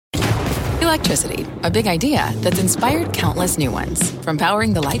Electricity, a big idea that's inspired countless new ones. From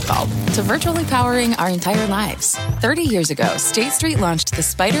powering the light bulb to virtually powering our entire lives. 30 years ago, State Street launched the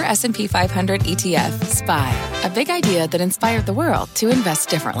Spider S&P 500 ETF, SPY. A big idea that inspired the world to invest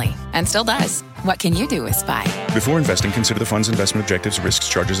differently. And still does. What can you do with SPY? Before investing, consider the fund's investment objectives, risks,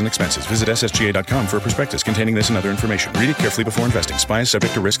 charges, and expenses. Visit ssga.com for a prospectus containing this and other information. Read it carefully before investing. SPY is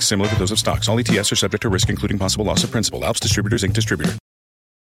subject to risks similar to those of stocks. All ETFs are subject to risk, including possible loss of principal. Alps Distributors, Inc. Distributor.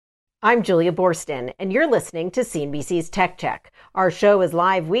 I'm Julia Borston, and you're listening to CNBC's Tech Check. Our show is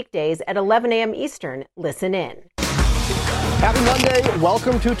live weekdays at 11 a.m. Eastern. Listen in. Happy Monday.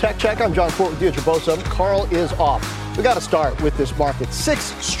 Welcome to Tech Check. I'm John Fort with Deirdre Bosa. Carl is off. We got to start with this market. 6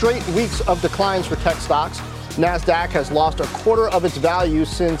 straight weeks of declines for tech stocks. NASDAQ has lost a quarter of its value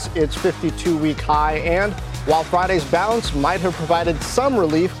since its 52-week high. And while Friday's bounce might have provided some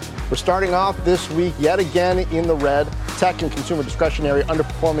relief, we're starting off this week yet again in the red. Tech and consumer discretionary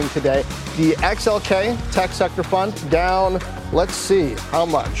underperforming today. The XLK Tech Sector Fund down, let's see, how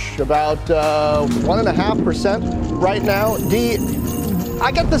much? About 1.5% right now.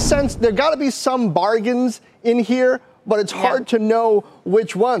 I get the sense there got to be some bargains in here, but it's hard to know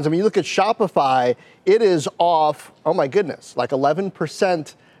which ones. I mean, you look at Shopify, it is off, oh my goodness, like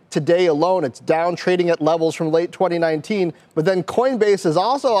 11%. Today alone, it's down, trading at levels from late 2019. But then Coinbase is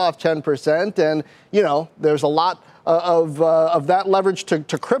also off 10%. And, you know, there's a lot of that leverage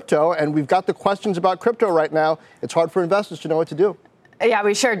to crypto. And we've got the questions about crypto right now. It's hard for investors to know what to do. Yeah,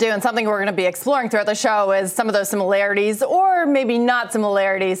 we sure do. And something we're going to be exploring throughout the show is some of those similarities or maybe not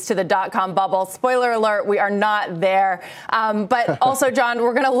similarities to the dot-com bubble. Spoiler alert, we are not there. But also, John,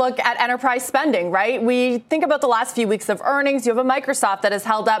 we're going to look at enterprise spending, right? We think about the last few weeks of earnings. You have a Microsoft that has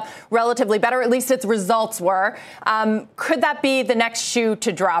held up relatively better, at least its results were. Could that be the next shoe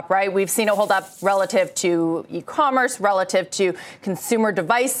to drop, right? We've seen it hold up relative to e-commerce, relative to consumer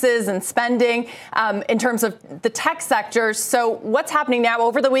devices and spending in terms of the tech sector. So what's happening now?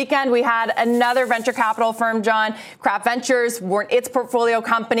 Over the weekend, we had another venture capital firm, John. Craft Ventures weren't its portfolio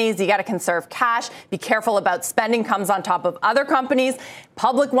companies. You got to conserve cash. Be careful about spending comes on top of other companies.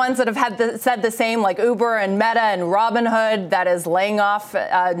 Public ones that have said the same, like Uber and Meta and Robinhood, that is laying off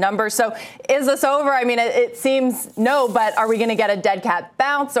numbers. So is this over? I mean, it seems no, but are we going to get a dead cat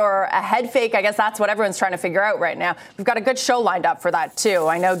bounce or a head fake? I guess that's what everyone's trying to figure out right now. We've got a good show lined up for that, too.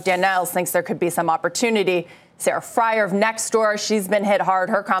 I know Danielle thinks there could be some opportunity. Sarah Friar of Nextdoor, she's been hit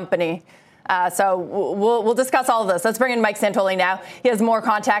hard, her company. So we'll discuss all of this. Let's bring in Mike Santoli now. He has more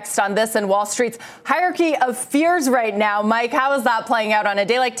context on this and Wall Street's hierarchy of fears right now. Mike, how is that playing out on a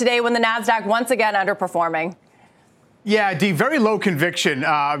day like today when the NASDAQ once again underperforming? Yeah, Dee, very low conviction.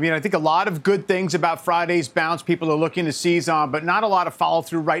 I think a lot of good things about Friday's bounce people are looking to seize on, but not a lot of follow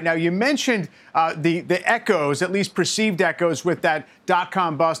through right now. You mentioned the echoes, at least perceived echoes, with that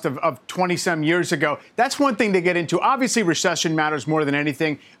dot-com bust of 20-some years ago. That's one thing to get into. Obviously, recession matters more than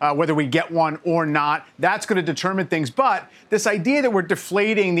anything, whether we get one or not. That's going to determine things. But this idea that we're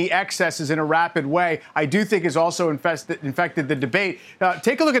deflating the excesses in a rapid way, I do think has also infected the debate.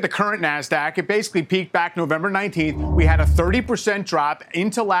 Take a look at the current NASDAQ. It basically peaked back November 19th. We had a 30% drop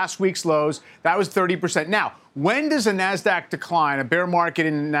into last week's lows. That was 30%. Now, when does a NASDAQ decline, a bear market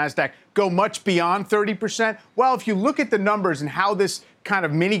in the NASDAQ, go much beyond 30%? Well, if you look at the numbers and how this kind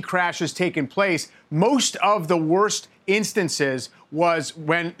of mini crash has taken place, most of the worst instances was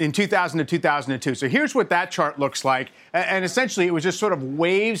when in 2000 to 2002. So here's what that chart looks like. And essentially, it was just sort of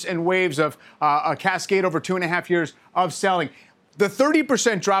waves and waves of a cascade over 2.5 years of selling. The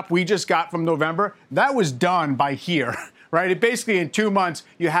 30% drop we just got from November, that was done by here, right? It basically in 2 months,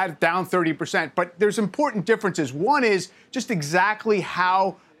 you had it down 30%. But there's important differences. One is just exactly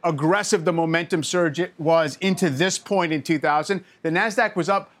how aggressive the momentum surge was into this point in 2000. The NASDAQ was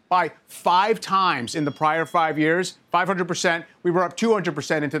up by 5 times in the prior 5 years, 500%. We were up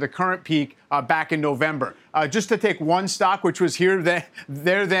 200% into the current peak back in November. Just to take one stock, which was here,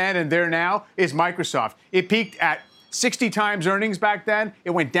 there then, and there now, is Microsoft. It peaked at 60 times earnings back then.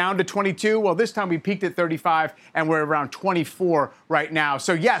 It went down to 22. Well, this time we peaked at 35, and we're around 24 right now.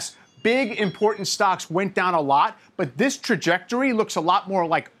 So, yes, big, important stocks went down a lot, but this trajectory looks a lot more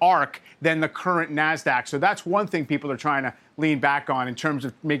like ARK than the current NASDAQ. So that's one thing people are trying to lean back on in terms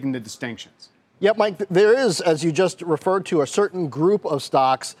of making the distinctions. Yep, Mike, there is, as you just referred to, a certain group of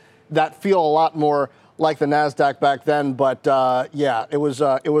stocks that feel a lot more like the NASDAQ back then. But, it was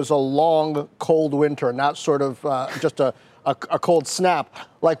a long, cold winter, not sort of just a cold snap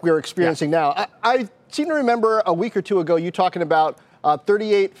like we're experiencing now. I seem to remember a week or two ago you talking about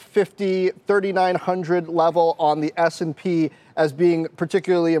 3850, 3900 level on the S&P as being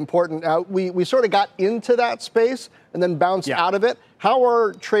particularly important. We sort of got into that space and then bounced out of it. How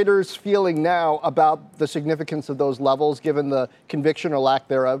are traders feeling now about the significance of those levels, given the conviction or lack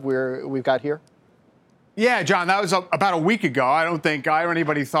thereof we've got here? Yeah, John, that was about a week ago. I don't think I or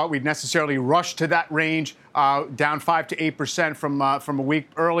anybody thought we'd necessarily rush to that range, down 5 to 8% from a week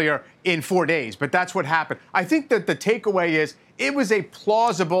earlier in 4 days. But that's what happened. I think that the takeaway is it was a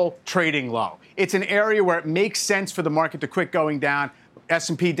plausible trading low. It's an area where it makes sense for the market to quit going down.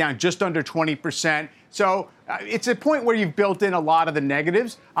 S&P down just under 20%. So it's a point where you've built in a lot of the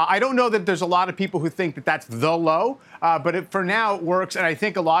negatives. I don't know that there's a lot of people who think that that's the low, but for now it works. And I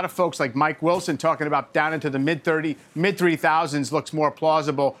think a lot of folks like Mike Wilson talking about down into the mid 3,000s looks more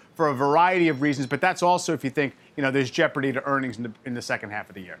plausible for a variety of reasons. But that's also if you think, there's jeopardy to earnings in the second half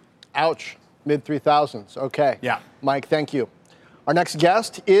of the year. Ouch. Mid 3,000s. Okay. Yeah. Mike, thank you. Our next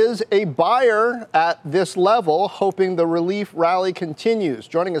guest is a buyer at this level, hoping the relief rally continues.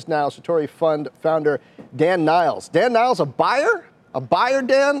 Joining us now, Satori Fund founder Dan Niles. Dan Niles, a buyer? A buyer,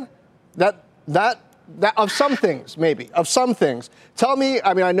 Dan? That of some things, maybe. Of some things. Tell me,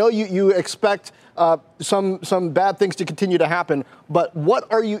 I know you expect some bad things to continue to happen, but what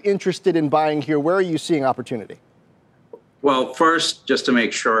are you interested in buying here? Where are you seeing opportunity? Well, first, just to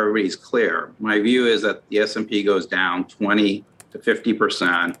make sure everybody's clear, my view is that the S&P goes down 20 to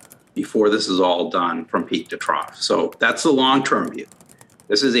 50% before this is all done from peak to trough. So that's the long-term view.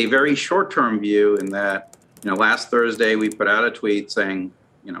 This is a very short-term view in that, last Thursday we put out a tweet saying,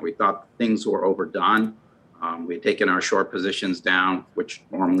 we thought things were overdone. We had taken our short positions down, which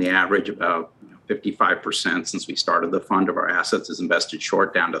normally average about 55% since we started the fund of our assets is invested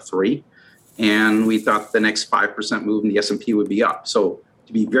short down to 3%. And we thought the next 5% move in the S&P would be up. So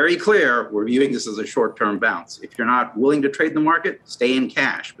to be very clear, we're viewing this as a short-term bounce. If you're not willing to trade the market, stay in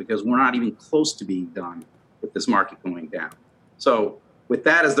cash because we're not even close to being done with this market going down. So with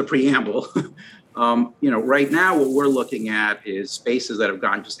that as the preamble, right now what we're looking at is spaces that have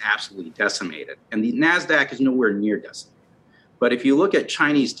gotten just absolutely decimated. And the NASDAQ is nowhere near decimated. But if you look at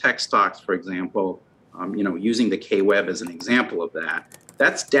Chinese tech stocks, for example, using the K-Web as an example of that,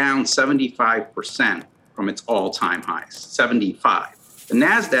 that's down 75% from its all-time highs, 75. The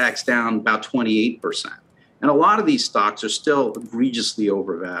NASDAQ's down about 28%. And a lot of these stocks are still egregiously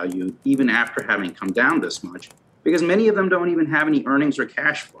overvalued, even after having come down this much, because many of them don't even have any earnings or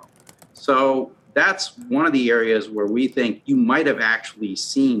cash flow. So that's one of the areas where we think you might have actually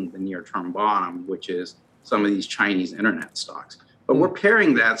seen the near-term bottom, which is some of these Chinese internet stocks. But we're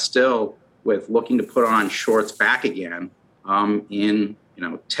pairing that still with looking to put on shorts back again in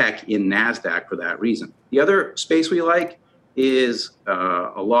tech in NASDAQ for that reason. The other space we like is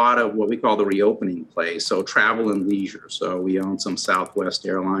a lot of what we call the reopening plays, so travel and leisure. So we own some Southwest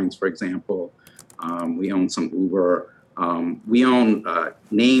Airlines, for example. We own some Uber. We own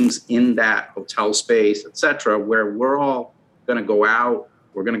names in that hotel space, et cetera, where we're all going to go out,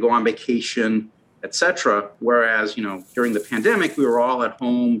 we're going to go on vacation, et cetera. Whereas, during the pandemic, we were all at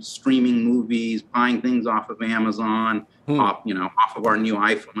home streaming movies, buying things off of Amazon, off of our new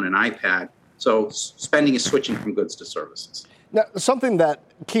iPhone and iPad. So spending is switching from goods to services. Now, something that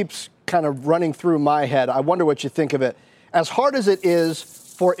keeps kind of running through my head, I wonder what you think of it. As hard as it is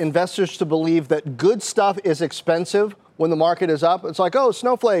for investors to believe that good stuff is expensive when the market is up, it's like, oh,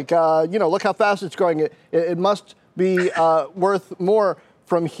 Snowflake, look how fast it's growing. It must be worth more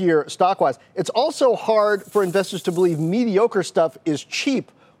from here stock-wise. It's also hard for investors to believe mediocre stuff is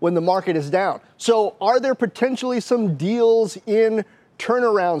cheap when the market is down. So are there potentially some deals in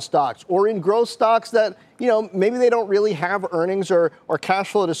turnaround stocks or in growth stocks that, maybe they don't really have earnings or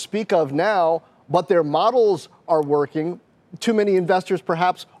cash flow to speak of now, but their models are working? Too many investors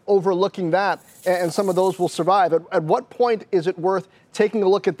perhaps overlooking that, and some of those will survive. At what point is it worth taking a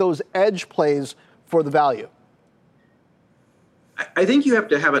look at those edge plays for the value? I think you have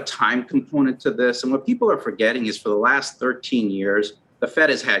to have a time component to this. And what people are forgetting is for the last 13 years, the Fed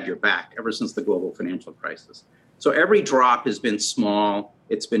has had your back ever since the global financial crisis. So every drop has been small.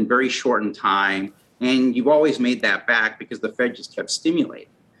 It's been very short in time. And you've always made that back because the Fed just kept stimulating.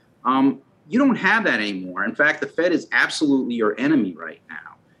 You don't have that anymore. In fact, the Fed is absolutely your enemy right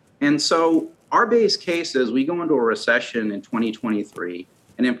now. And so our base case is we go into a recession in 2023,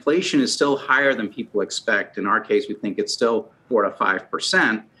 and inflation is still higher than people expect. In our case, we think it's still 4 to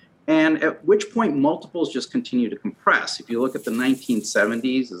 5%. And at which point multiples just continue to compress. If you look at the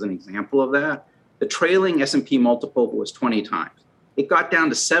 1970s as an example of that, the trailing S&P multiple was 20 times. It got down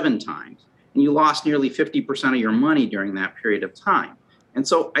to 7 times, and you lost nearly 50% of your money during that period of time. And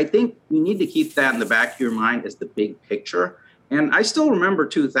so I think you need to keep that in the back of your mind as the big picture. And I still remember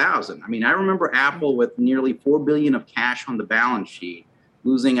 2000. I remember Apple with nearly $4 billion of cash on the balance sheet,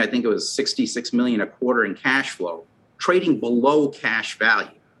 losing, I think it was $66 million a quarter in cash flow. trading below cash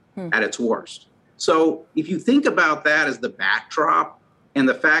value at its worst. So if you think about that as the backdrop and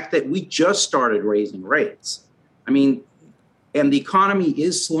the fact that we just started raising rates, I mean, and the economy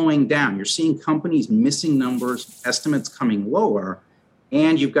is slowing down. You're seeing companies missing numbers, estimates coming lower,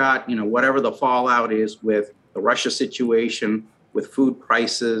 and you've got, whatever the fallout is with the Russia situation, with food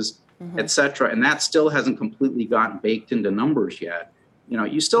prices, et cetera, and that still hasn't completely gotten baked into numbers yet.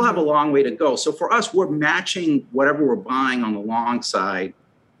 You still have a long way to go. So for us, we're matching whatever we're buying on the long side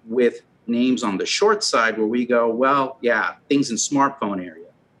with names on the short side where we go, well, yeah, things in smartphone area,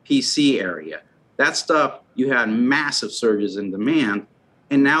 PC area, that stuff, you had massive surges in demand,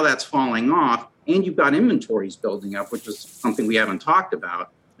 and now that's falling off, and you've got inventories building up, which is something we haven't talked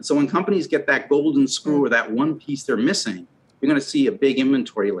about. And so when companies get that golden screw or that one piece they're missing, you're going to see a big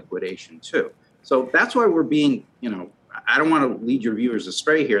inventory liquidation too. So that's why we're being, I don't want to lead your viewers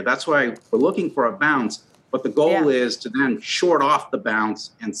astray here. That's why we're looking for a bounce, but the goal is to then short off the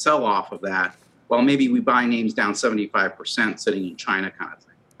bounce and sell off of that. Well, maybe we buy names down 75% sitting in China kind of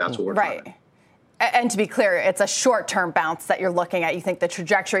thing. That's what we're trying to do. And to be clear, it's a short-term bounce that you're looking at. You think the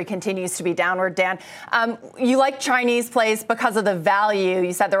trajectory continues to be downward, Dan. You like Chinese plays because of the value.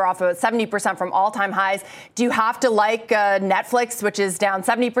 You said they're off about 70% from all-time highs. Do you have to like Netflix, which is down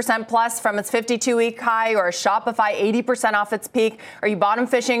 70% plus from its 52-week high, or Shopify 80% off its peak? Are you bottom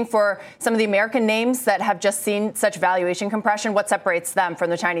fishing for some of the American names that have just seen such valuation compression? What separates them from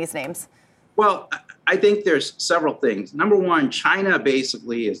the Chinese names? Well, I think there's several things. Number one, China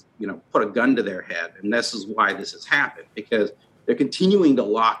basically is, put a gun to their head. And this is why this has happened, because they're continuing to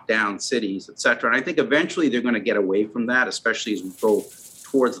lock down cities, et cetera. And I think eventually they're going to get away from that, especially as we go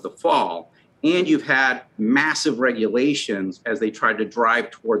towards the fall. And you've had massive regulations as they try to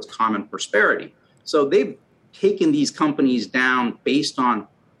drive towards common prosperity. So they've taken these companies down based on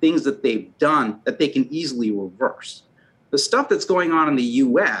things that they've done that they can easily reverse. The stuff that's going on in the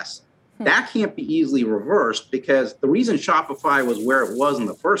U.S., that can't be easily reversed, because the reason Shopify was where it was in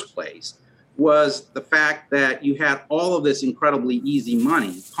the first place was the fact that you had all of this incredibly easy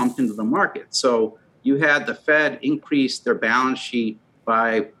money pumped into the market. So you had the Fed increase their balance sheet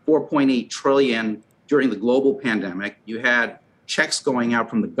by $4.8 trillion during the global pandemic. You had checks going out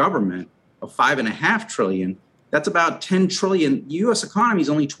from the government of $5.5 trillion. That's about $10 trillion. The U.S. economy is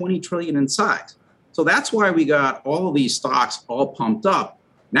only $20 trillion in size. So that's why we got all of these stocks all pumped up.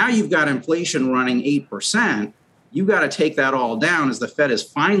 Now you've got inflation running 8%. You've got to take that all down as the Fed has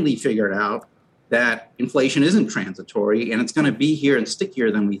finally figured out that inflation isn't transitory and it's going to be here and stickier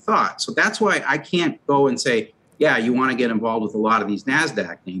than we thought. So that's why I can't go and say, yeah, you want to get involved with a lot of these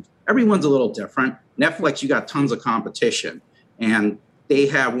NASDAQ names. Everyone's a little different. Netflix, you got tons of competition, and they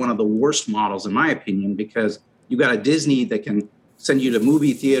have one of the worst models, in my opinion, because you got a Disney that can send you to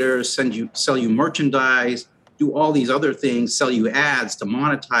movie theaters, sell you merchandise, do all these other things, sell you ads to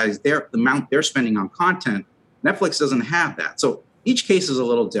monetize the amount they're spending on content. Netflix doesn't have that. So each case is a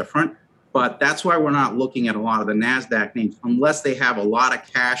little different, but that's why we're not looking at a lot of the NASDAQ names unless they have a lot of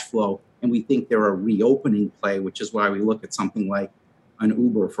cash flow and we think they're a reopening play, which is why we look at something like an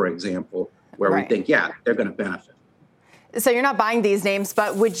Uber, for example, where we think, yeah, they're going to benefit. So you're not buying these names,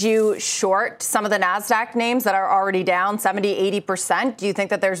 but would you short some of the NASDAQ names that are already down 70, 80%? Do you think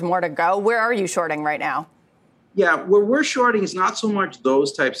that there's more to go? Where are you shorting right now? Yeah, where we're shorting is not so much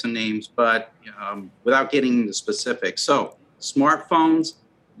those types of names, but without getting into specifics. So smartphones,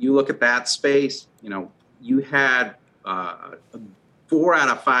 you look at that space, you had 4 out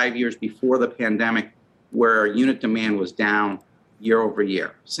of 5 years before the pandemic where unit demand was down year over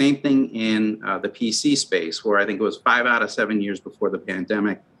year. Same thing in the PC space, where I think it was 5 out of 7 years before the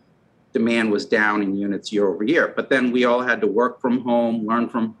pandemic, demand was down in units year over year. But then we all had to work from home, learn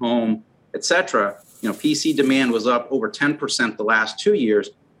from home, et cetera. PC demand was up over 10% the last 2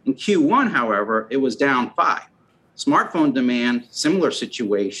 years. In Q1, however, it was down 5%. Smartphone demand, similar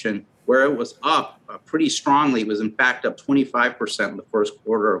situation, where it was up pretty strongly. It was, in fact, up 25% in the first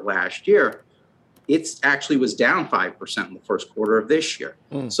quarter of last year. It actually was down 5% in the first quarter of this year.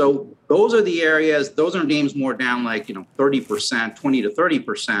 So those are the areas, those are names more down like, 30%, 20 to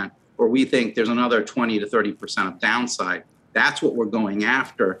 30%, where we think there's another 20 to 30% of downside. That's what we're going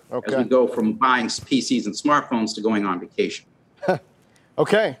after as we go from buying PCs and smartphones to going on vacation.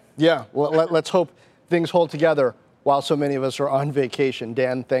 Okay. Yeah. Well, let's hope things hold together while so many of us are on vacation.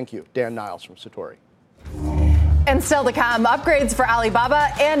 Dan, thank you. Dan Niles from Satori. And still to come, upgrades for Alibaba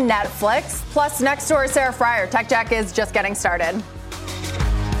and Netflix. Plus, Nextdoor Sarah Friar. Tech Jack is just getting started.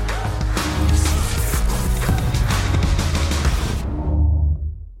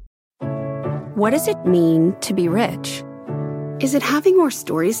 What does it mean to be rich? Is it having more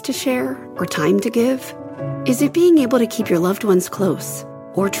stories to share or time to give? Is it being able to keep your loved ones close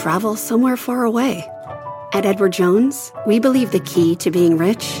or travel somewhere far away? At Edward Jones, we believe the key to being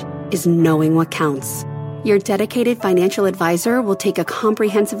rich is knowing what counts. Your dedicated financial advisor will take a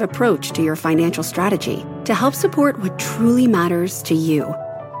comprehensive approach to your financial strategy to help support what truly matters to you.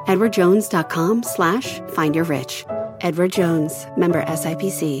 EdwardJones.com/findyourrich. Edward Jones, member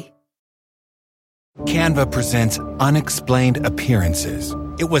SIPC. Canva presents Unexplained Appearances.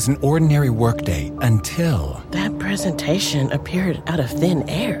 It was an ordinary workday until... that presentation appeared out of thin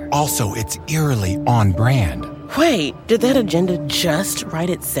air. Also, it's eerily on brand. Wait, did that agenda just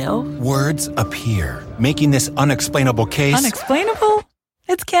write itself? Words appear, making this unexplainable case... Unexplainable?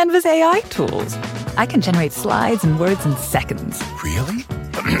 It's Canva's AI tools. I can generate slides and words in seconds. Really?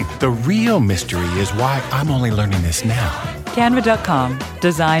 The real mystery is why I'm only learning this now. Canva.com,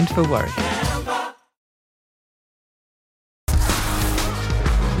 designed for work.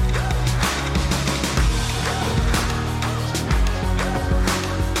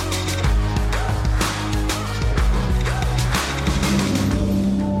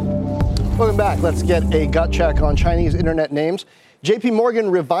 Welcome back. Let's get a gut check on Chinese internet names. JP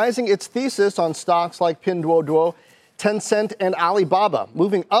Morgan revising its thesis on stocks like Pinduoduo, Tencent, and Alibaba,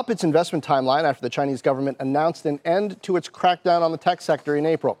 moving up its investment timeline after the Chinese government announced an end to its crackdown on the tech sector in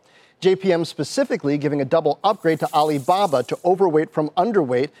April. JPM specifically giving a double upgrade to Alibaba to overweight from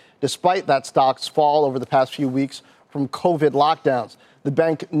underweight, despite that stock's fall over the past few weeks from COVID lockdowns. The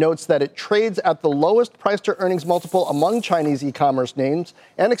bank notes that it trades at the lowest price-to-earnings multiple among Chinese e-commerce names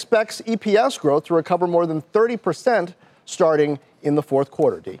and expects EPS growth to recover more than 30% starting in the fourth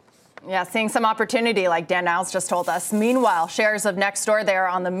quarter, Dee. Yeah, seeing some opportunity, like Dan Niles just told us. Meanwhile, shares of Nextdoor, they are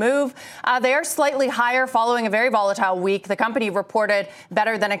on the move. They are slightly higher following a very volatile week. The company reported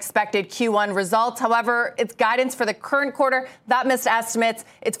better than expected Q1 results. However, its guidance for the current quarter, that missed estimates.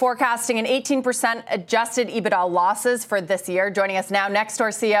 It's forecasting an 18% adjusted EBITDA losses for this year. Joining us now, Nextdoor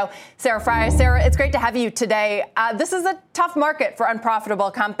CEO Sarah Friar. Sarah, it's great to have you today. This is a tough market for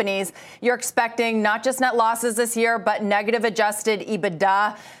unprofitable companies. You're expecting not just net losses this year, but negative adjusted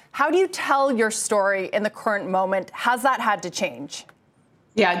EBITDA. How do you tell your story in the current moment? Has that had to change?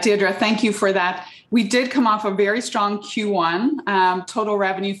 Yeah, Deirdre, thank you for that. We did come off a very strong Q1. Total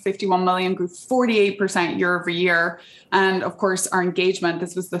revenue, $51 million, grew 48% year over year. And of course, our engagement,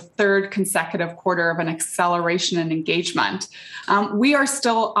 this was the third consecutive quarter of an acceleration in engagement. We are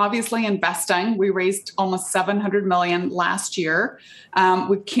still obviously investing. We raised almost $700 million last year.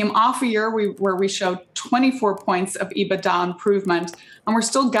 We came off a year where we showed 24 points of EBITDA improvement, and we're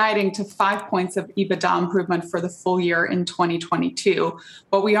still guiding to 5 points of EBITDA improvement for the full year in 2022.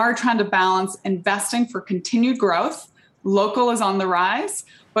 But we are trying to balance investing for continued growth. Local is on the rise,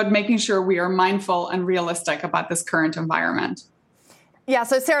 but making sure we are mindful and realistic about this current environment. Yeah,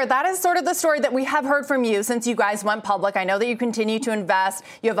 so Sarah, that is sort of the story that we have heard from you since you guys went public. I know that you continue to invest.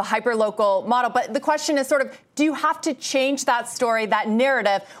 You have a hyper-local model. But the question is sort of, do you have to change that story, that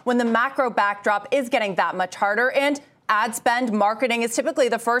narrative, when the macro backdrop is getting that much harder? And ad spend, marketing is typically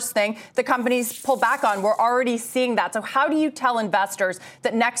the first thing the companies pull back on. We're already seeing that. So how do you tell investors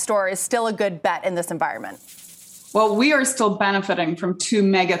that Nextdoor is still a good bet in this environment? Well, we are still benefiting from two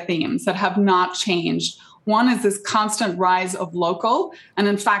mega themes that have not changed. One is this constant rise of local. And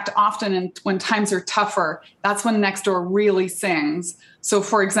in fact, often when times are tougher, that's when Nextdoor really sings. So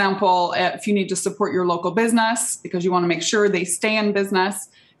for example, if you need to support your local business because you want to make sure they stay in business,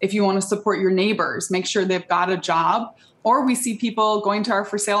 if you want to support your neighbors, make sure they've got a job, or we see people going to our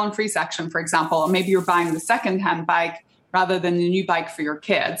for sale and free section, for example, and maybe you're buying the secondhand bike rather than the new bike for your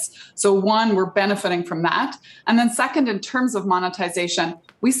kids. So one, we're benefiting from that. And then second, in terms of monetization,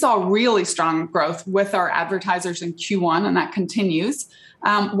 we saw really strong growth with our advertisers in Q1, and that continues.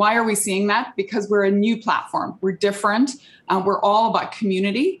 Why are we seeing that? Because we're a new platform. We're different. We're all about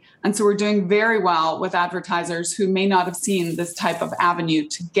community. And so we're doing very well with advertisers who may not have seen this type of avenue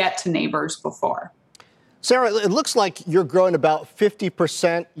to get to neighbors before. Sarah, it looks like you're growing about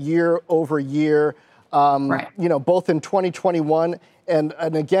 50% year over year, right. Both in 2021 and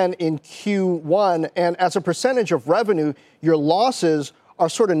again in Q1. And as a percentage of revenue, your losses are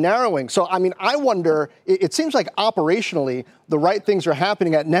sort of narrowing. So, I wonder, it seems like operationally, the right things are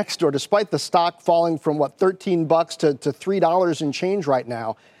happening at Nextdoor, despite the stock falling from, $13 to $3 and change right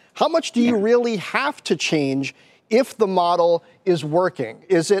now. How much do you really have to change if the model is working?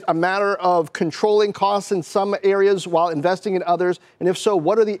 Is it a matter of controlling costs in some areas while investing in others? And if so,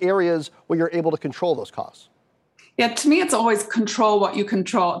 what are the areas where you're able to control those costs? Yeah, to me, it's always control what you can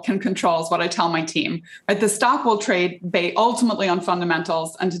control is what I tell my team. Right? The stock will trade ultimately on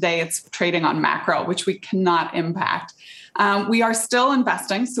fundamentals, and today it's trading on macro, which we cannot impact. We are still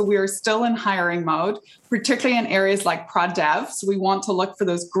investing, so we are still in hiring mode, particularly in areas like prod dev. So we want to look for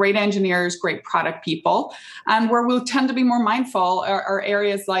those great engineers, great product people. And where we'll tend to be more mindful are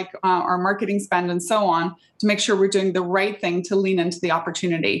areas like our marketing spend and so on, to make sure we're doing the right thing to lean into the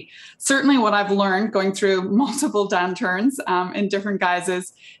opportunity. Certainly what I've learned going through multiple downturns in different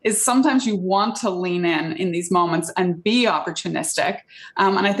guises is sometimes you want to lean in these moments and be opportunistic.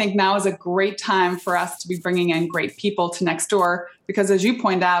 And I think now is a great time for us to be bringing in great people to Nextdoor, because as you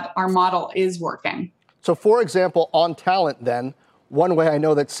point out, our model is working. So for example, on talent then, one way I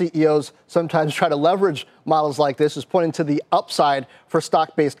know that CEOs sometimes try to leverage models like this is pointing to the upside for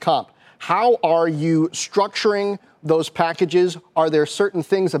stock-based comp. How are you structuring those packages? Are there certain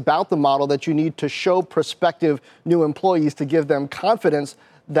things about the model that you need to show prospective new employees to give them confidence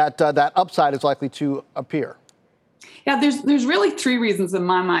that that upside is likely to appear? Yeah, there's really three reasons in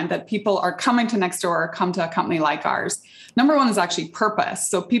my mind that people are coming to Nextdoor or come to a company like ours. Number one is actually purpose.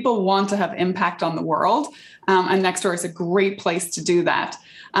 So people want to have impact on the world, and Nextdoor is a great place to do that.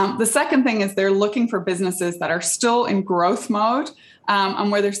 The second thing is they're looking for businesses that are still in growth mode,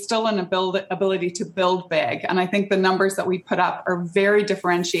 and where there's still an ability to build big. And I think the numbers that we put up are very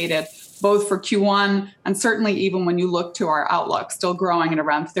differentiated, both for Q1 and certainly even when you look to our outlook, still growing at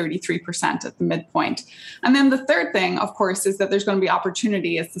around 33% at the midpoint. And then the third thing, of course, is that there's going to be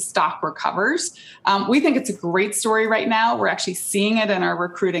opportunity as the stock recovers. We think it's a great story right now. We're actually seeing it in our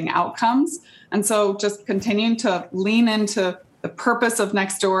recruiting outcomes. And so just continuing to lean into the purpose of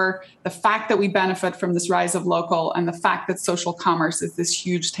Nextdoor, the fact that we benefit from this rise of local, and the fact that social commerce is this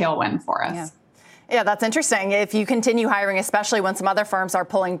huge tailwind for us. Yeah, that's interesting. If you continue hiring, especially when some other firms are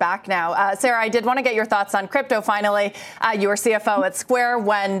pulling back now. Sarah, I did want to get your thoughts on crypto finally. You were CFO at Square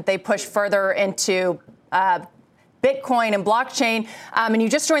when they pushed further into Bitcoin and blockchain, and you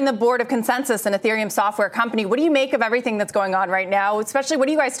just joined the board of Consensus, an Ethereum software company. What do you make of everything that's going on right now? Especially, what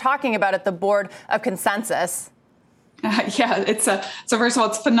are you guys talking about at the board of Consensus? Yeah, so first of all,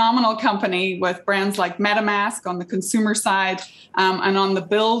 it's a phenomenal company with brands like MetaMask on the consumer side, and on the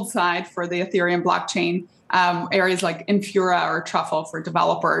build side for the Ethereum blockchain, areas like Infura or Truffle for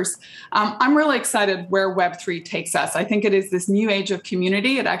developers. I'm really excited where Web3 takes us. I think it is this new age of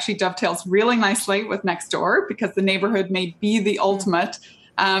community. It actually dovetails really nicely with Nextdoor, because the neighborhood may be the ultimate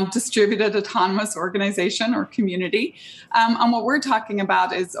distributed autonomous organization or community. And what we're talking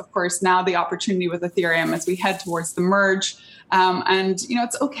about is, of course, now the opportunity with Ethereum as we head towards the merge. And,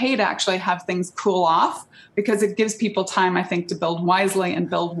 it's okay to actually have things cool off, because it gives people time, I think, to build wisely and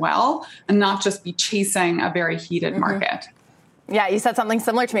build well, and not just be chasing a very heated market. Yeah, you said something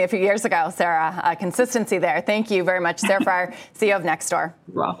similar to me a few years ago, Sarah. Consistency there. Thank you very much, Sarah Friar, CEO of Nextdoor.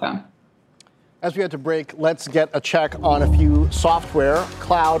 You're welcome. As we head to break, let's get a check on a few software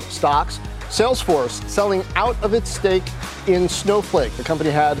cloud stocks. Salesforce selling out of its stake in Snowflake. The company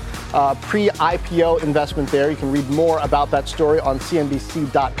had a pre-IPO investment there. You can read more about that story on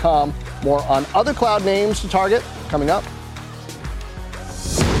CNBC.com. More on other cloud names to target coming up.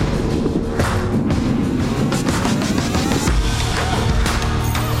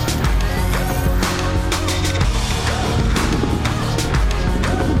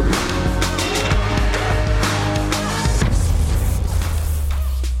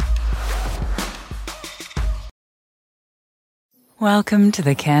 Welcome to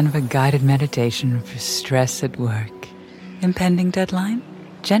the Canva guided meditation for stress at work. Impending deadline?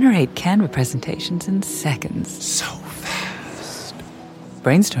 Generate Canva presentations in seconds. So fast.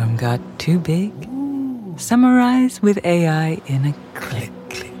 Brainstorm got too big? Summarize with AI in a click.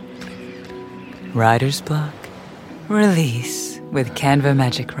 Writer's block? Release with Canva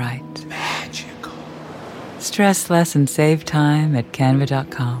Magic Write. Magical. Stress less and save time at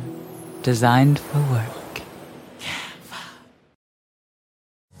canva.com. Designed for work.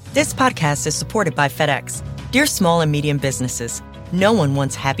 This podcast is supported by FedEx. Dear small and medium businesses, no one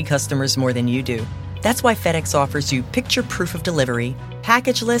wants happy customers more than you do. That's why FedEx offers you picture proof of delivery,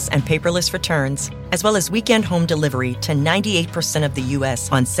 packageless and paperless returns, as well as weekend home delivery to 98% of the U.S.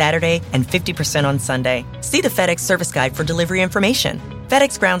 on Saturday and 50% on Sunday. See the FedEx service guide for delivery information.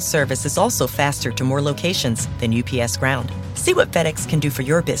 FedEx Ground service is also faster to more locations than UPS Ground. See what FedEx can do for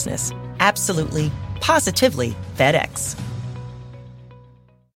your business. Absolutely, positively FedEx.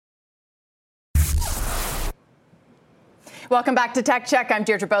 Welcome back to Tech Check. I'm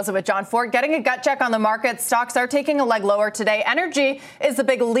Deirdre Bosa with John Ford. Getting a gut check on the market. Stocks are taking a leg lower today. Energy is the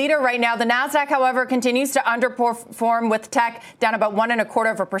big leader right now. The Nasdaq, however, continues to underperform, with tech down about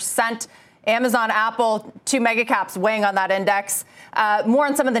 1.25%. Amazon, Apple, two mega caps weighing on that index. More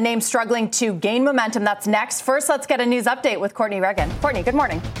on some of the names struggling to gain momentum. That's next. First, let's get a news update with Courtney Regan. Courtney, good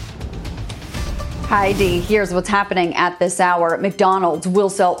morning. Hi, Dee. Here's what's happening at this hour. McDonald's will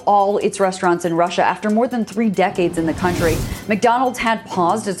sell all its restaurants in Russia after more than 3 decades in the country. McDonald's had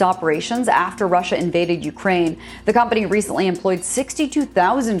paused its operations after Russia invaded Ukraine. The company recently employed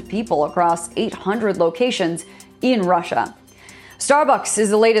 62,000 people across 800 locations in Russia. Starbucks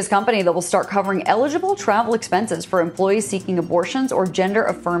is the latest company that will start covering eligible travel expenses for employees seeking abortions or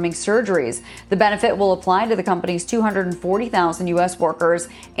gender-affirming surgeries. The benefit will apply to the company's 240,000 U.S. workers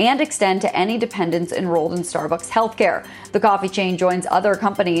and extend to any dependents enrolled in Starbucks healthcare. The coffee chain joins other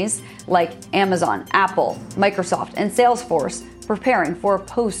companies like Amazon, Apple, Microsoft, and Salesforce preparing for a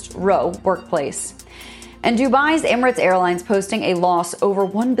post-Roe workplace. And Dubai's Emirates Airlines posting a loss over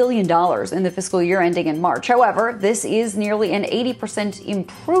 $1 billion in the fiscal year ending in March. However, this is nearly an 80%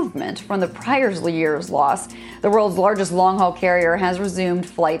 improvement from the prior year's loss. The world's largest long-haul carrier has resumed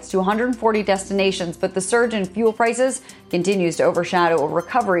flights to 140 destinations, but the surge in fuel prices continues to overshadow a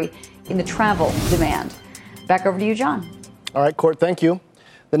recovery in the travel demand. Back over to you, John. All right, Court, thank you.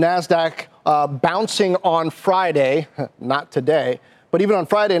 The NASDAQ bouncing on Friday, not today. But even on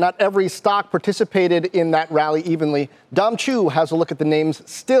Friday, not every stock participated in that rally evenly. Dom Chu has a look at the names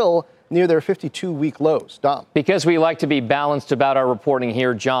still near their 52-week lows. Dom. Because we like to be balanced about our reporting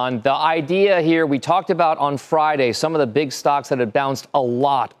here, John. The idea here, we talked about on Friday, some of the big stocks that had bounced a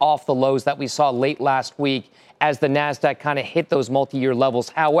lot off the lows that we saw late last week as the NASDAQ kind of hit those multi-year levels.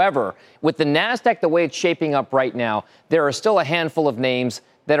 However, with the NASDAQ the way it's shaping up right now, there are still a handful of names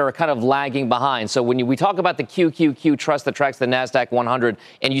that are kind of lagging behind. So when we talk about the QQQ trust that tracks the NASDAQ 100,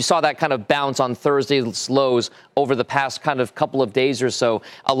 and you saw that kind of bounce on Thursday's lows over the past kind of couple of days or so,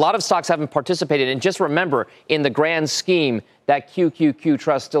 a lot of stocks haven't participated. And just remember, in the grand scheme, that QQQ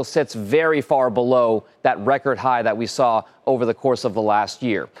trust still sits very far below that record high that we saw over the course of the last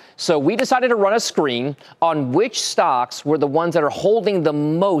year. So we decided to run a screen on which stocks were the ones that are holding the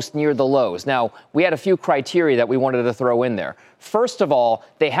most near the lows. Now, we had a few criteria that we wanted to throw in there. First of all,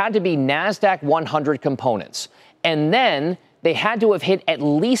 they had to be NASDAQ 100 components. And then they had to have hit at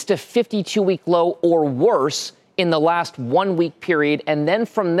least a 52-week low or worse in the last 1 week period. And then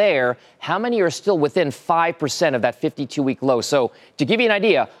from there, how many are still within 5% of that 52-week low? So to give you an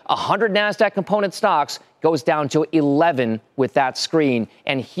idea, 100 NASDAQ component stocks goes down to 11 with that screen.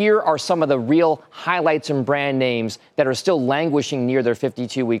 And here are some of the real highlights and brand names that are still languishing near their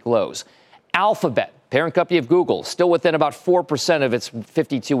 52-week lows. Alphabet, parent company of Google, still within about 4% of its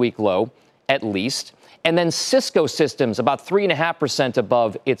 52-week low, at least. And then Cisco Systems, about 3.5%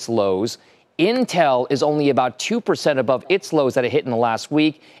 above its lows. Intel is only about 2% above its lows that it hit in the last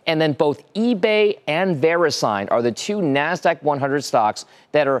week. And then both eBay and VeriSign are the two NASDAQ 100 stocks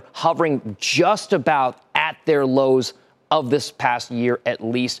that are hovering just about at their lows of this past year, at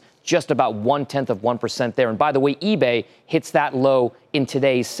least just about 0.1% there. And by the way, eBay hits that low in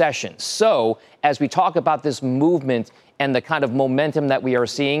today's session. So as we talk about this movement and the kind of momentum that we are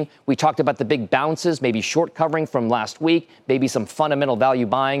seeing, we talked about the big bounces, maybe short covering from last week, maybe some fundamental value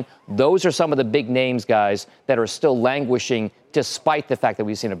buying. Those are some of the big names, guys, that are still languishing despite the fact that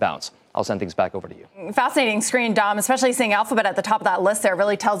we've seen a bounce. I'll send things back over to you. Fascinating screen, Dom, especially seeing Alphabet at the top of that list there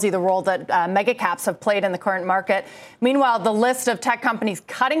really tells you the role that mega caps have played in the current market. Meanwhile, the list of tech companies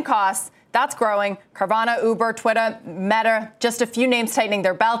cutting costs, that's growing. Carvana, Uber, Twitter, Meta, just a few names tightening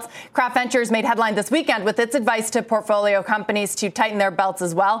their belts. Kraft Ventures made headline this weekend with its advice to portfolio companies to tighten their belts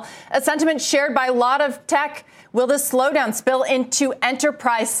as well. A sentiment shared by a lot of tech. Will this slowdown spill into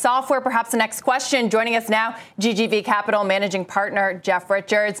enterprise software? Perhaps the next question. Joining us now, GGV Capital Managing Partner Jeff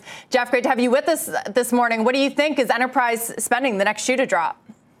Richards. Jeff, great to have you with us this morning. What do you think is enterprise spending the next shoe to drop?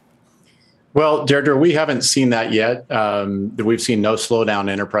 Well, Deirdre, we haven't seen that yet. We've seen no slowdown in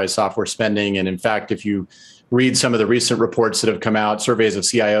enterprise software spending. And in fact, if you read some of the recent reports that have come out, surveys of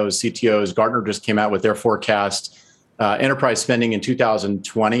CIOs, CTOs, Gartner just came out with their forecast. Enterprise spending in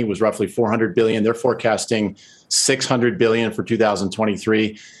 2020 was roughly $400 billion. They're forecasting $600 billion for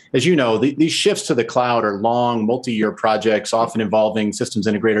 2023. As you know, these shifts to the cloud are long, multi-year projects, often involving systems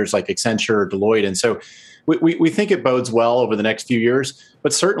integrators like Accenture, Deloitte. And so we think it bodes well over the next few years.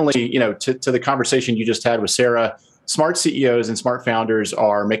 But certainly, to the conversation you just had with Sarah, smart CEOs and smart founders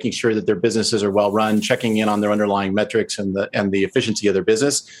are making sure that their businesses are well run, checking in on their underlying metrics and the efficiency of their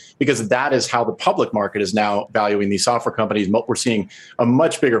business, because that is how the public market is now valuing these software companies. We're seeing a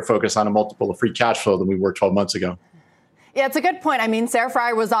much bigger focus on a multiple of free cash flow than we were 12 months ago. Yeah, it's a good point. I mean, Sarah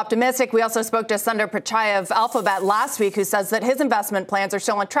Friar was optimistic. We also spoke to Sundar Pichai of Alphabet last week, who says that his investment plans are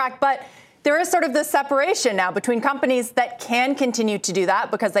still on track. But there is sort of this separation now between companies that can continue to do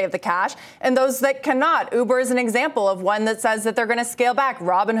that because they have the cash and those that cannot. Uber is an example of one that says that they're going to scale back.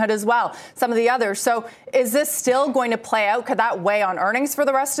 Robinhood as well. Some of the others. So is this still going to play out? Could that weigh on earnings for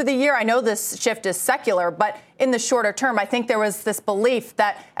the rest of the year? I know this shift is secular, but in the shorter term, I think there was this belief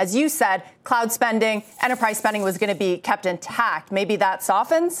that, as you said, cloud spending, enterprise spending was going to be kept intact. Maybe that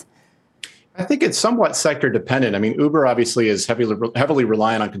softens? I think it's somewhat sector dependent. I mean, Uber obviously is heavily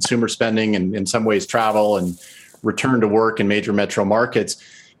reliant on consumer spending and in some ways travel and return to work in major metro markets.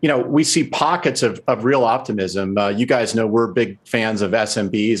 You know, we see pockets of real optimism. You guys know we're big fans of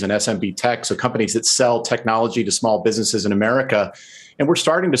SMBs and SMB tech, so companies that sell technology to small businesses in America. And we're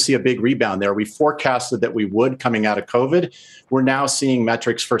starting to see a big rebound there. We forecasted that we would coming out of COVID. We're now seeing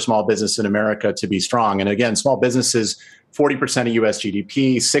metrics for small business in America to be strong. And again, small businesses, 40% of US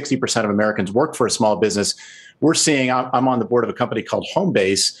GDP, 60% of Americans work for a small business. We're seeing, I'm on the board of a company called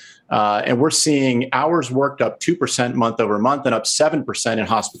Homebase, and we're seeing hours worked up 2% month over month and up 7% in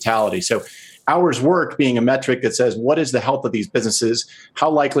hospitality. So hours worked being a metric that says, what is the health of these businesses? How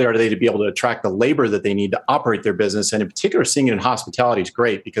likely are they to be able to attract the labor that they need to operate their business? And in particular, seeing it in hospitality is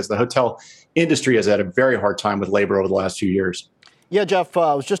great because the hotel industry has had a very hard time with labor over the last few years. Yeah, Jeff,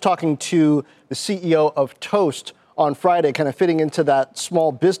 I was just talking to the CEO of Toast on Friday, kind of fitting into that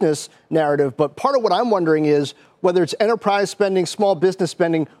small business narrative. But part of what I'm wondering is whether it's enterprise spending, small business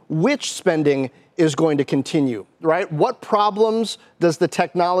spending, which spending is going to continue, right? What problems does the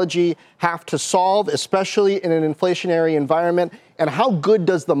technology have to solve, especially in an inflationary environment? And how good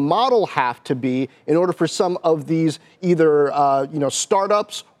does the model have to be in order for some of these either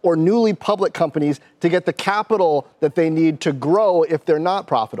startups or newly public companies to get the capital that they need to grow if they're not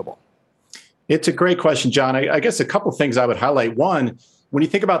profitable? It's a great question, John. I guess a couple of things I would highlight. One, when you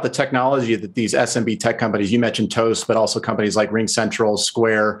think about the technology that these SMB tech companies, you mentioned Toast, but also companies like RingCentral,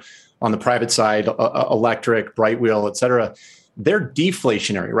 Square, on the private side, Electric, Brightwheel, et cetera, they're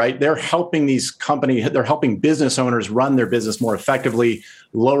deflationary, right? They're helping these companies, they're helping business owners run their business more effectively,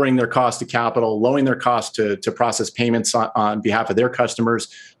 lowering their cost of capital, lowering their cost to process payments on behalf of their customers,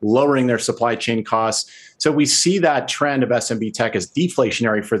 lowering their supply chain costs. So we see that trend of SMB tech as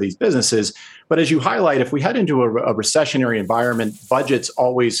deflationary for these businesses. But as you highlight, if we head into a recessionary environment, budgets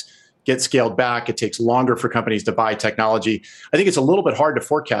always get scaled back. It takes longer for companies to buy technology. I think it's a little bit hard to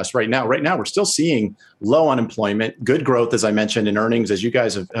forecast right now. Right now, we're still seeing low unemployment, good growth, as I mentioned, in earnings. As you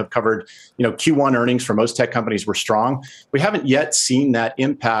guys have covered, Q1 earnings for most tech companies were strong. We haven't yet seen that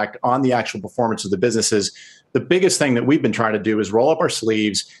impact on the actual performance of the businesses. The biggest thing that we've been trying to do is roll up our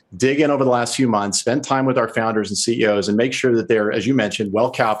sleeves, dig in over the last few months, spend time with our founders and CEOs, and make sure that they're, as you mentioned,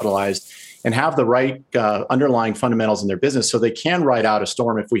 well capitalized and have the right underlying fundamentals in their business so they can ride out a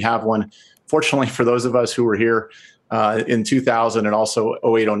storm if we have one. Fortunately, for those of us who were here in 2000 and also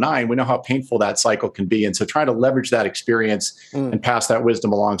 08, 09, we know how painful that cycle can be. And so trying to leverage that experience and pass that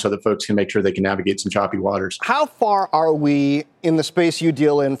wisdom along so that folks can make sure they can navigate some choppy waters. How far are we in the space you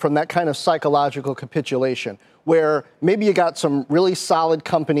deal in from that kind of psychological capitulation, where maybe you got some really solid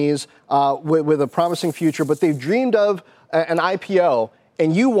companies with a promising future, but they've dreamed of an IPO,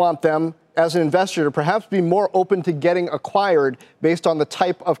 and you want them as an investor to perhaps be more open to getting acquired based on the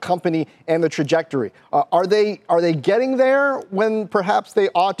type of company and the trajectory? Are they getting there when perhaps they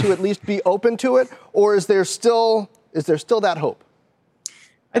ought to at least be open to it, or is there still that hope?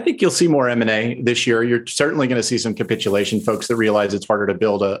 I think you'll see more M&A this year. You're certainly going to see some capitulation, folks that realize it's harder to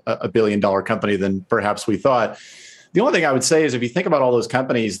build a billion-dollar company than perhaps we thought. The only thing I would say is if you think about all those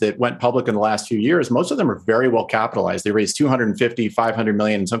companies that went public in the last few years, most of them are very well capitalized. They raised $250, $500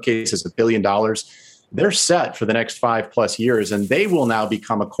 million, in some cases $1 billion. They're set for the next 5+ years, and they will now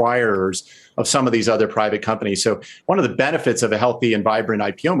become acquirers of some of these other private companies. So one of the benefits of a healthy and vibrant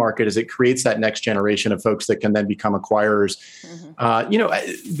IPO market is it creates that next generation of folks that can then become acquirers.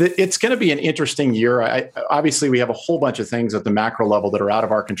 It's going to be an interesting year. Obviously, we have a whole bunch of things at the macro level that are out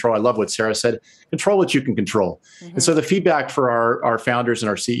of our control. I love what Sarah said. Control what you can control. And so the feedback for our founders and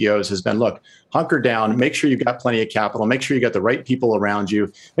our CEOs has been, look, hunker down, make sure you've got plenty of capital, make sure you got the right people around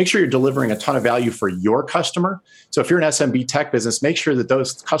you, make sure you're delivering a ton of value for your customer. So if you're an SMB tech business, make sure that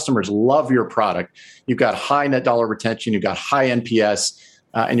those customers love your product. You've got high net dollar retention, you've got high NPS,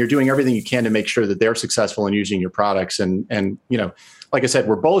 and you're doing everything you can to make sure that they're successful in using your products. And like I said,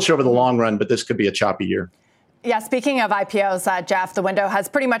 we're bullish over the long run, but this could be a choppy year. Yeah, speaking of IPOs, Jeff, the window has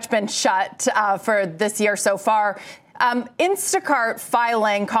pretty much been shut for this year so far. Instacart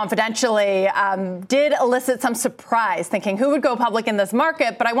filing confidentially did elicit some surprise, thinking who would go public in this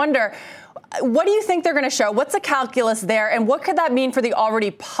market. But I wonder, what do you think they're going to show? What's the calculus there? And what could that mean for the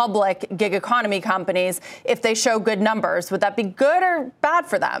already public gig economy companies if they show good numbers? Would that be good or bad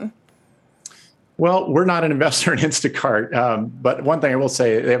for them? Well, we're not an investor in Instacart, but one thing I will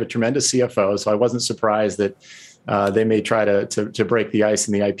say, they have a tremendous CFO, so I wasn't surprised that they may try to break the ice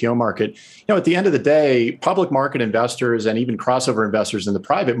in the IPO market. At the end of the day, public market investors and even crossover investors in the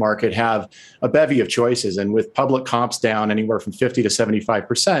private market have a bevy of choices. And with public comps down anywhere from 50 to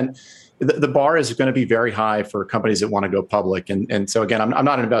 75%, the bar is going to be very high for companies that want to go public. And so, again, I'm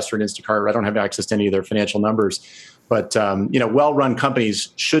not an investor in Instacart. I don't have access to any of their financial numbers. But, well-run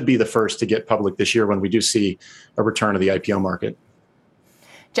companies should be the first to get public this year when we do see a return of the IPO market.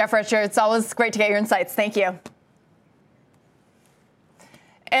 Jeff Richards, it's always great to get your insights. Thank you.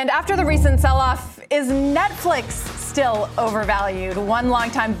 And after the recent sell-off, is Netflix still overvalued? One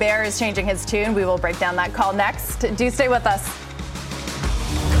longtime bear is changing his tune. We will break down that call next. Do stay with us.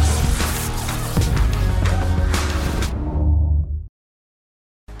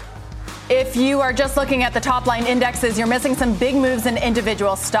 If you are just looking at the top line indexes, you're missing some big moves in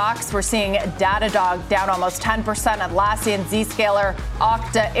individual stocks. We're seeing Datadog down almost 10%, Atlassian, Zscaler,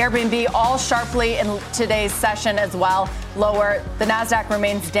 Okta, Airbnb all sharply in today's session as well. Lower. The Nasdaq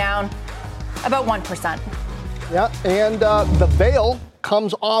remains down about 1%. Yeah, and the veil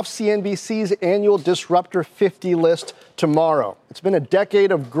comes off CNBC's annual Disruptor 50 list tomorrow. It's been a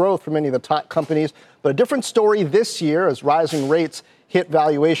decade of growth for many of the top companies, but a different story this year as rising rates hit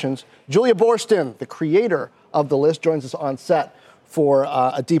valuations. Julia Boorstin, the creator of the list, joins us on set for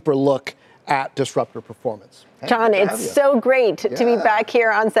a deeper look at Disruptor performance. John, it's so great to be back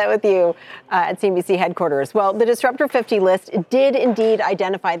here on set with you at CNBC headquarters. Well, the Disruptor 50 list did indeed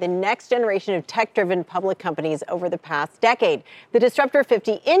identify the next generation of tech-driven public companies over the past decade. The Disruptor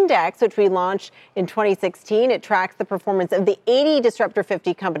 50 index, which we launched in 2016, it tracks the performance of the 80 Disruptor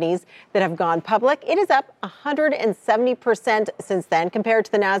 50 companies that have gone public. It is up 170% since then, compared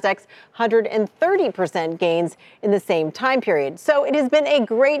to the Nasdaq's 130% gains in the same time period. So it has been a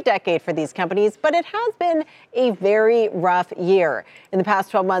great decade for these companies, but it has been a very rough year. In the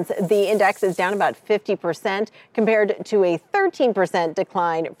past 12 months, the index is down about 50% compared to a 13%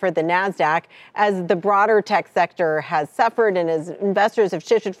 decline for the Nasdaq, as the broader tech sector has suffered and as investors have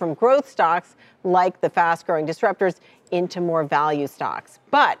shifted from growth stocks like the fast-growing disruptors into more value stocks.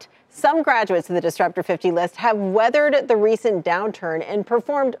 But some graduates of the Disruptor 50 list have weathered the recent downturn and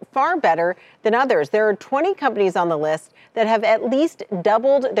performed far better than others. There are 20 companies on the list that have at least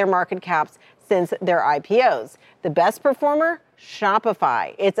doubled their market caps since their IPOs. The best performer,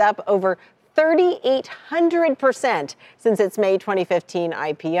 Shopify. It's up over 3,800% since its May 2015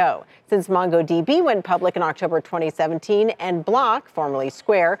 IPO. Since MongoDB went public in October 2017 and Block, formerly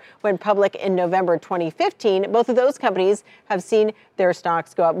Square, went public in November 2015, both of those companies have seen their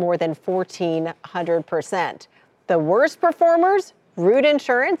stocks go up more than 1,400%. The worst performers, Root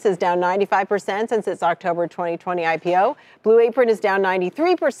Insurance is down 95% since its October 2020 IPO. Blue Apron is down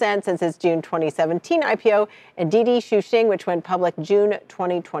 93% since its June 2017 IPO. And Didi Chuxing, which went public June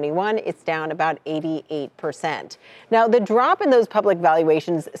 2021, it's down about 88%. Now, the drop in those public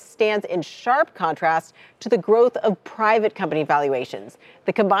valuations stands in sharp contrast to the growth of private company valuations.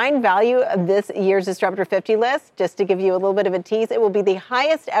 The combined value of this year's Disruptor 50 list, just to give you a little bit of a tease, it will be the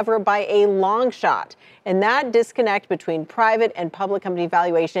highest ever by a long shot. And that disconnect between private and public company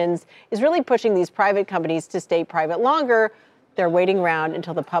valuations is really pushing these private companies to stay private longer. They're waiting around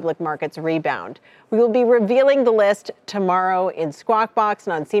until the public markets rebound. We will be revealing the list tomorrow in Squawk Box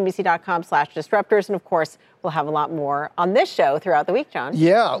and on CNBC.com/disruptors. And of course, we'll have a lot more on this show throughout the week, John.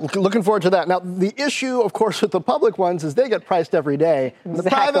 Yeah, looking forward to that. Now, the issue, of course, with the public ones is they get priced every day. Exactly. The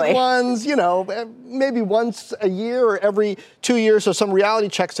private ones, maybe once a year or every 2 years, so some reality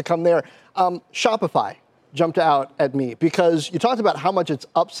checks to come there. Shopify jumped out at me because you talked about how much it's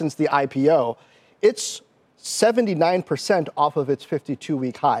up since the IPO. It's 79% off of its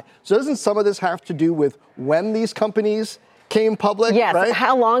 52-week high. So doesn't some of this have to do with when these companies came public? Yes, right?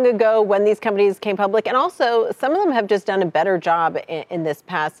 How long ago when these companies came public. And also, some of them have just done a better job in this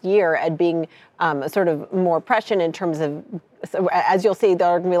past year at being sort of more prescient in terms of, so as you'll see, there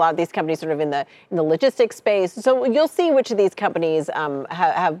are going to be a lot of these companies sort of in the logistics space. So you'll see which of these companies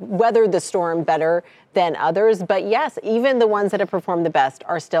have weathered the storm better than others. But yes, even the ones that have performed the best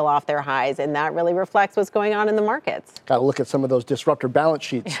are still off their highs. And that really reflects what's going on in the markets. Got to look at some of those disruptor balance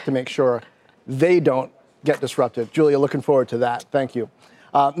sheets to make sure they don't get disrupted. Julia, looking forward to that. Thank you.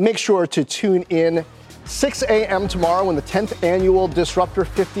 Make sure to tune in 6 a.m. tomorrow when the 10th annual Disruptor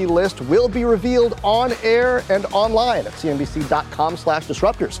 50 list will be revealed on air and online at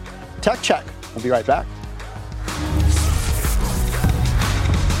cnbc.com/disruptors. Tech Check. We'll be right back.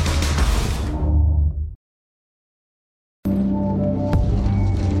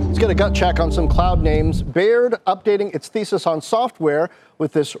 get a gut check on some cloud names. Baird updating its thesis on software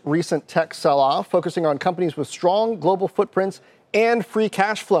with this recent tech sell-off, focusing on companies with strong global footprints and free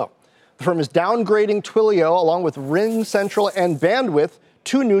cash flow. The firm is downgrading Twilio along with RingCentral and Bandwidth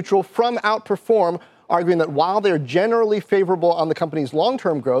to neutral from outperform, arguing that while they're generally favorable on the company's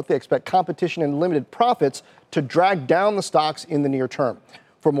long-term growth, they expect competition and limited profits to drag down the stocks in the near term.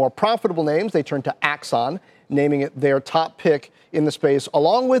 For more profitable names, they turn to Axon, naming it their top pick in the space,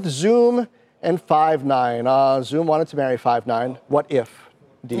 along with Zoom and Five9. Zoom wanted to marry Five9. What if?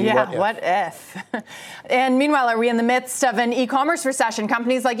 Yeah, what if? And meanwhile, are we in the midst of an e-commerce recession?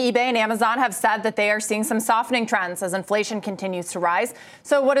 Companies like eBay and Amazon have said that they are seeing some softening trends as inflation continues to rise.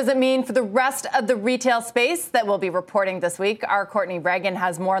 So what does it mean for the rest of the retail space that we'll be reporting this week? Our Courtney Reagan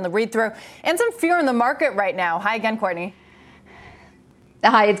has more on the read-through and some fear in the market right now. Hi again, Courtney.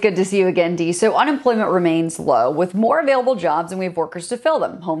 Hi, it's good to see you again, Dee. So unemployment remains low with more available jobs and we have workers to fill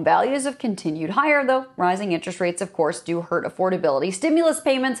them. Home values have continued higher, though. Rising interest rates, of course, do hurt affordability. Stimulus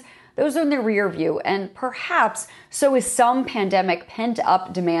payments, those are in the rear view. And perhaps so is some pandemic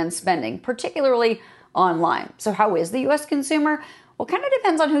pent-up demand spending, particularly online. So how is the U.S. consumer? Well, kind of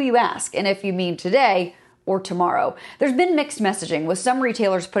depends on who you ask and if you mean today or tomorrow. There's been mixed messaging with some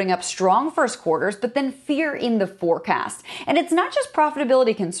retailers putting up strong first quarters, but then fear in the forecast. And it's not just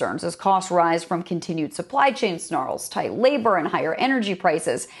profitability concerns as costs rise from continued supply chain snarls, tight labor, and higher energy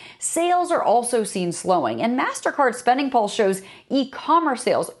prices. Sales are also seen slowing, and MasterCard Spending Pulse shows e-commerce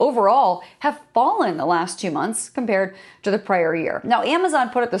sales overall have fallen the last 2 months compared to the prior year. Now,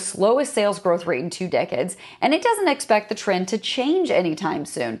 Amazon put up the slowest sales growth rate in 2 decades, and it doesn't expect the trend to change anytime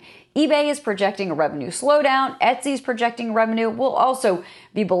soon. eBay is projecting a revenue slowdown. Etsy's projecting revenue will also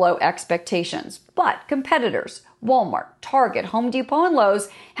be below expectations. But competitors, Walmart, Target, Home Depot, and Lowe's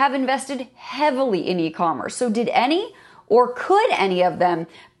have invested heavily in e-commerce. So did any or could any of them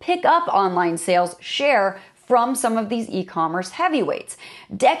pick up online sales share from some of these e-commerce heavyweights?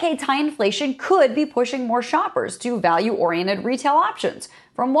 Decades-high inflation could be pushing more shoppers to value-oriented retail options,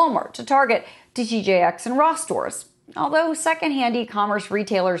 from Walmart to Target to TJX and Ross stores. Although secondhand e-commerce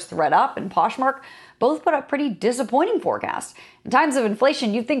retailers ThredUp and Poshmark both put up pretty disappointing forecasts. In times of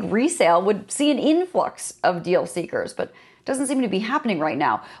inflation, you'd think resale would see an influx of deal seekers, but it doesn't seem to be happening right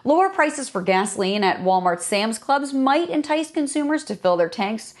now. Lower prices for gasoline at Walmart's Sam's Clubs might entice consumers to fill their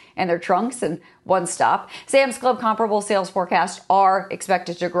tanks and their trunks in one stop. Sam's Club comparable sales forecasts are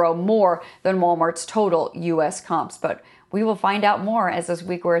expected to grow more than Walmart's total U.S. comps, but we will find out more as this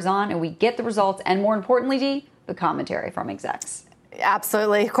week wears on and we get the results and, more importantly, Dee, the commentary from execs.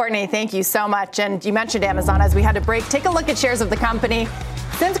 Absolutely. Courtney, thank you so much. And you mentioned Amazon as we had to break. Take a look at shares of the company.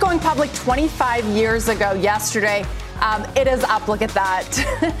 Since going public 25 years ago yesterday, it is up. Look at that.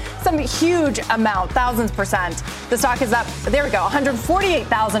 Some huge amount, thousands percent. The stock is up, there we go, 148,000%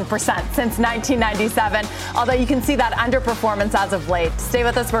 since 1997. Although you can see that underperformance as of late. Stay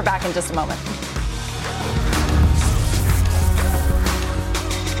with us. We're back in just a moment.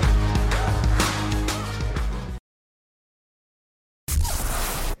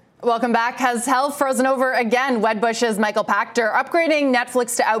 Welcome back. Has hell frozen over again? Wedbush's Michael Pachter upgrading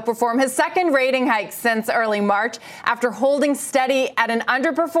Netflix to outperform, his second rating hike since early March after holding steady at an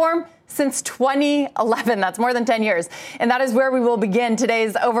underperform since 2011. That's more than 10 years. And that is where we will begin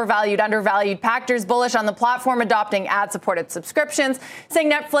today's overvalued, undervalued. Pachter's bullish on the platform adopting ad-supported subscriptions,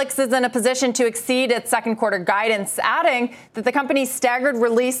 saying Netflix is in a position to exceed its second quarter guidance, adding that the company's staggered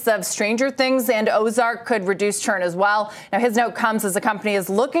release of Stranger Things and Ozark could reduce churn as well. Now, his note comes as the company is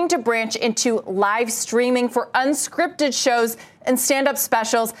looking to branch into live streaming for unscripted shows and stand-up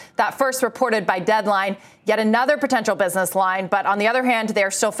specials, that first reported by Deadline. Yet another potential business line. But on the other hand,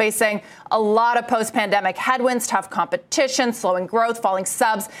 they're still facing a lot of post-pandemic headwinds, tough competition, slowing growth, falling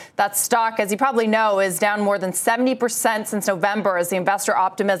subs. That stock, as you probably know, is down more than 70% since November as the investor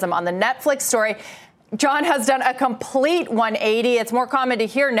optimism on the Netflix story, John, has done a complete 180. It's more common to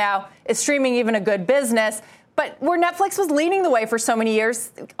hear now, is streaming even a good business? But where Netflix was leading the way for so many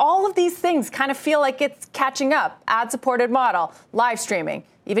years, all of these things kind of feel like it's catching up. Ad-supported model, live streaming,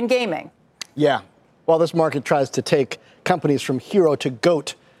 even gaming. Yeah. Well, this market tries to take companies from hero to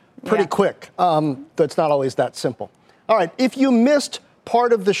goat pretty quick. It's not always that simple. All right. If you missed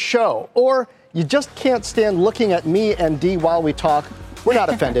part of the show or you just can't stand looking at me and Dee while we talk, we're not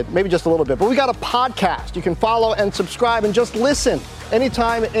offended, maybe just a little bit. But we got a podcast. You can follow and subscribe and just listen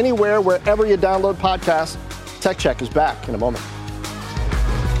anytime, anywhere, wherever you download podcasts. Tech Check is back in a moment.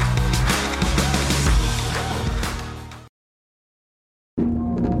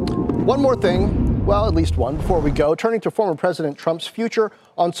 One more thing. Well, at least one. Before we go, turning to former President Trump's future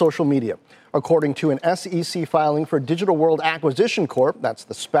on social media. According to an SEC filing for Digital World Acquisition Corp., that's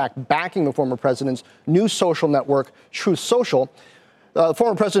the SPAC backing the former president's new social network, Truth Social,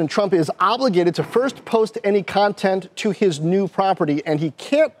 former President Trump is obligated to first post any content to his new property, and he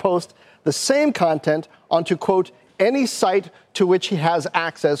can't post the same content onto, quote, any site to which he has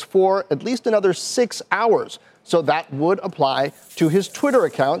access for at least another 6 hours. So that would apply to his Twitter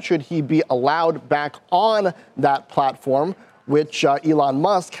account should he be allowed back on that platform, which Elon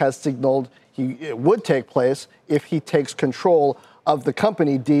Musk has signaled it would take place if he takes control of the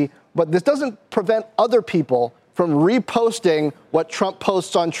company, D. But this doesn't prevent other people from reposting what Trump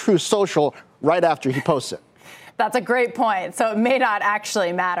posts on Truth Social right after he posts it. That's a great point. So it may not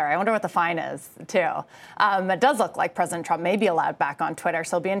actually matter. I wonder what the fine is, too. It does look like President Trump may be allowed back on Twitter.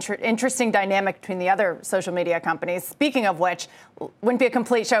 So it'll be interesting dynamic between the other social media companies. Speaking of which, wouldn't be a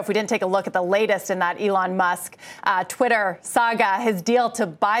complete show if we didn't take a look at the latest in that Elon Musk Twitter saga. His deal to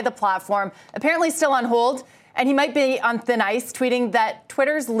buy the platform apparently still on hold. And he might be on thin ice, tweeting that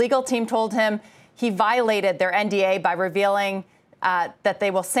Twitter's legal team told him he violated their NDA by revealing that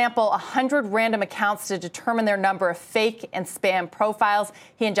they will sample 100 random accounts to determine their number of fake and spam profiles.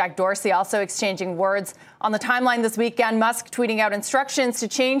 He and Jack Dorsey also exchanging words on the timeline this weekend. Musk tweeting out instructions to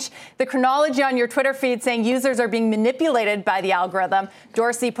change the chronology on your Twitter feed, saying users are being manipulated by the algorithm.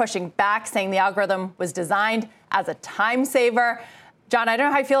 Dorsey pushing back, saying the algorithm was designed as a time saver. John, I don't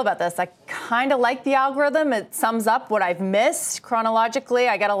know how you feel about this. I kind of like the algorithm. It sums up what I've missed chronologically.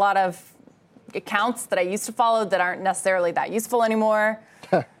 I get a lot of accounts that I used to follow that aren't necessarily that useful anymore.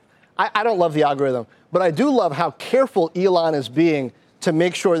 I don't love the algorithm, but I do love how careful Elon is being to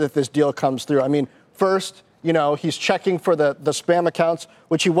make sure that this deal comes through. I mean, first, he's checking for the spam accounts,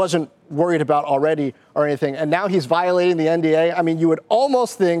 which he wasn't worried about already or anything. And now he's violating the NDA. I mean, you would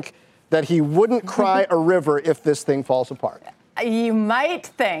almost think that he wouldn't cry a river if this thing falls apart. You might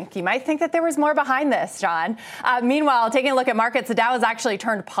think that there was more behind this, John. Meanwhile, taking a look at markets, the Dow has actually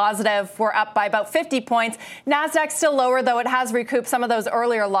turned positive. We're up by about 50 points. Nasdaq's still lower, though it has recouped some of those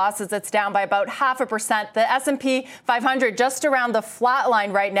earlier losses. It's down by about 0.5%. The S&P 500 just around the flat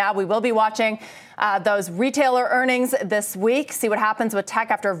line right now. We will be watching those retailer earnings this week, see what happens with tech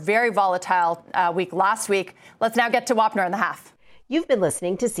after a very volatile week last week. Let's now get to Wapner in the half. You've been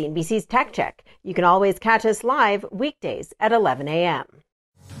listening to CNBC's Tech Check. You can always catch us live weekdays at 11 a.m.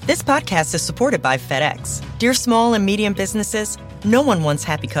 This podcast is supported by FedEx. Dear small and medium businesses, no one wants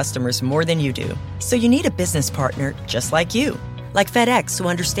happy customers more than you do. So you need a business partner just like you. Like FedEx, who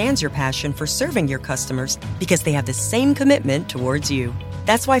understands your passion for serving your customers because they have the same commitment towards you.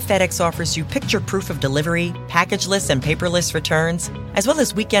 That's why FedEx offers you picture proof of delivery, packageless and paperless returns, as well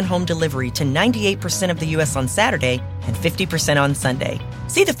as weekend home delivery to 98% of the U.S. on Saturday and 50% on Sunday.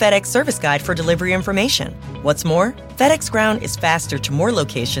 See the FedEx service guide for delivery information. What's more, FedEx Ground is faster to more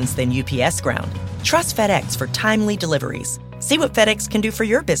locations than UPS Ground. Trust FedEx for timely deliveries. See what FedEx can do for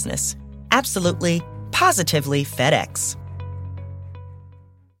your business. Absolutely, positively FedEx.